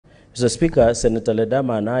Mr. Speaker, Senator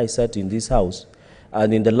Oledama and I sat in this house,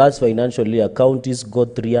 and in the last financial year, counties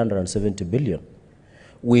got 370 billion.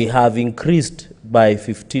 We have increased by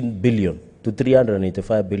 15 billion to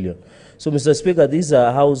 385 billion. So, Mr. Speaker, this is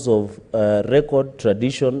a house of record,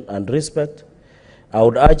 tradition, and respect. I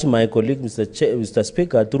would urge my colleague, Mr.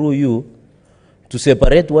 Speaker, through you, to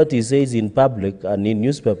separate what he says in public and in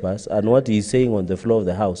newspapers and what he is saying on the floor of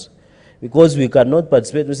the House. Because we cannot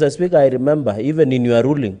participate. Mr. Speaker, I remember, even in your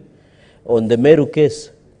ruling on the Meru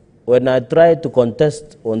case, when I tried to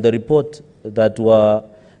contest on the report that were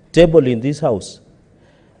tabled in this House,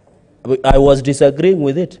 I was disagreeing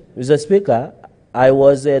with it. Mr. Speaker, I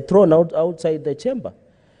was thrown outside the chamber.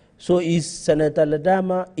 So is Senator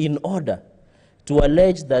Oledama in order to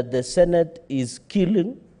allege that the Senate is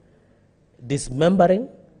killing, dismembering,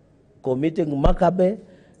 committing macabre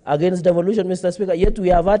against devolution, Mr. Speaker? Yet we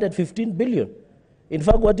have added 15 billion. In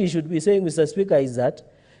fact, what he should be saying, Mr. Speaker, is that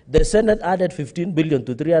the Senate added 15 billion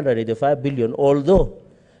to 385 billion, although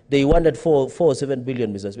they wanted 407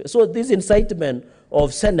 billion, Mr. Speaker. So this incitement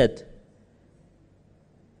of Senate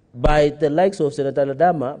by the likes of Senator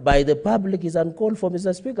Oledama, by the public, is uncalled for,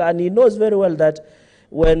 Mr. Speaker. And he knows very well that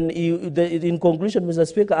when in conclusion, Mr.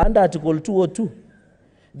 Speaker, under Article 202,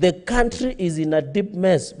 the country is in a deep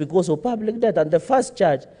mess because of public debt. And the first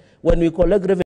charge, when we collect revenue,